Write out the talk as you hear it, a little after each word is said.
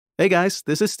Hey guys,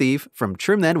 this is Steve from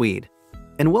Trim That Weed,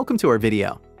 and welcome to our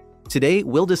video. Today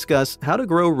we'll discuss how to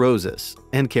grow roses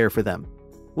and care for them.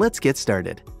 Let's get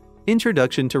started.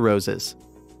 Introduction to roses.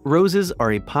 Roses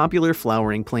are a popular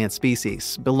flowering plant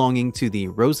species belonging to the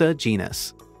Rosa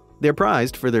genus. They're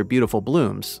prized for their beautiful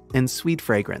blooms and sweet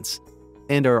fragrance,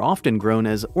 and are often grown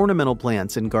as ornamental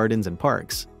plants in gardens and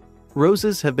parks.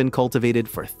 Roses have been cultivated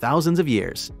for thousands of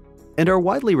years and are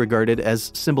widely regarded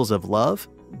as symbols of love,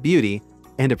 beauty,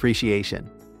 and appreciation.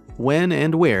 When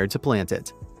and where to plant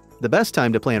it. The best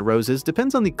time to plant roses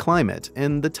depends on the climate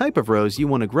and the type of rose you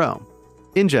want to grow.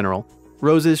 In general,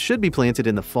 roses should be planted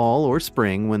in the fall or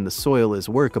spring when the soil is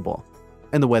workable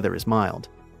and the weather is mild.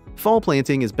 Fall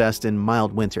planting is best in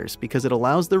mild winters because it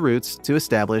allows the roots to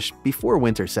establish before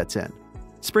winter sets in.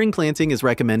 Spring planting is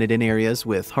recommended in areas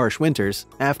with harsh winters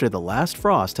after the last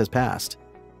frost has passed.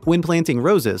 When planting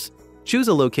roses, choose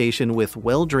a location with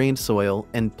well-drained soil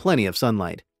and plenty of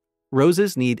sunlight.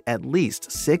 Roses need at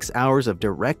least 6 hours of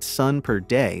direct sun per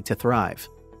day to thrive.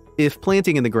 If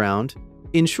planting in the ground,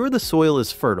 ensure the soil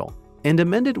is fertile and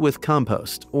amend it with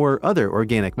compost or other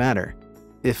organic matter.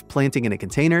 If planting in a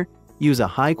container, use a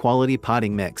high-quality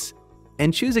potting mix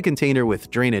and choose a container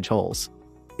with drainage holes.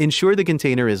 Ensure the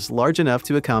container is large enough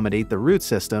to accommodate the root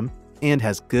system and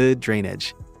has good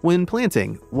drainage. When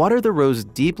planting, water the rows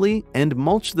deeply and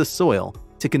mulch the soil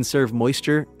to conserve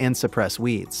moisture and suppress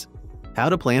weeds. How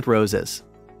to plant roses.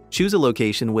 Choose a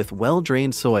location with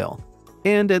well-drained soil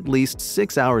and at least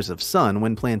 6 hours of sun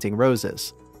when planting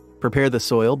roses. Prepare the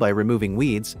soil by removing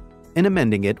weeds and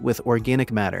amending it with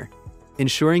organic matter,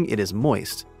 ensuring it is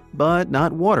moist but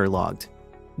not waterlogged.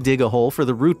 Dig a hole for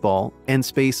the root ball and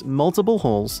space multiple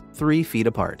holes 3 feet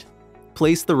apart.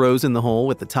 Place the rose in the hole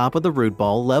with the top of the root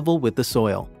ball level with the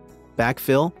soil.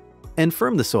 Backfill and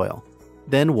firm the soil,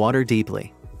 then water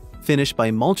deeply. Finish by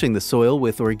mulching the soil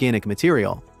with organic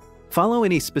material. Follow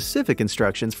any specific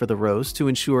instructions for the rose to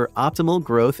ensure optimal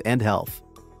growth and health.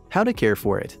 How to care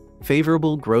for it.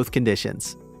 Favorable growth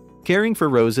conditions. Caring for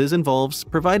roses involves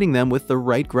providing them with the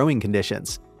right growing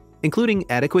conditions, including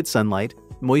adequate sunlight,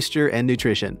 moisture, and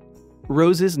nutrition.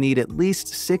 Roses need at least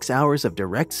 6 hours of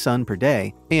direct sun per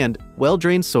day and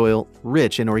well-drained soil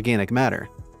rich in organic matter.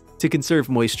 To conserve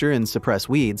moisture and suppress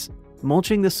weeds,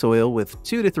 mulching the soil with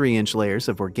 2 to 3 inch layers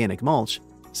of organic mulch,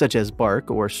 such as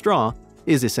bark or straw,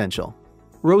 is essential.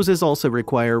 Roses also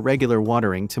require regular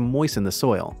watering to moisten the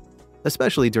soil,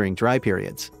 especially during dry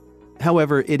periods.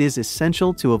 However, it is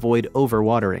essential to avoid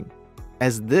overwatering,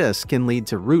 as this can lead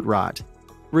to root rot.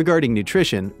 Regarding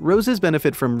nutrition, roses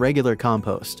benefit from regular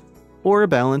compost or a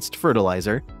balanced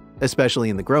fertilizer,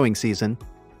 especially in the growing season.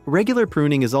 Regular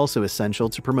pruning is also essential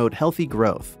to promote healthy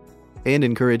growth and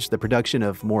encourage the production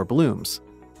of more blooms.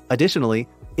 Additionally,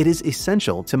 it is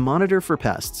essential to monitor for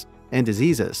pests and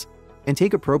diseases and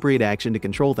take appropriate action to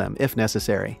control them if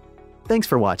necessary. Thanks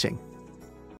for watching.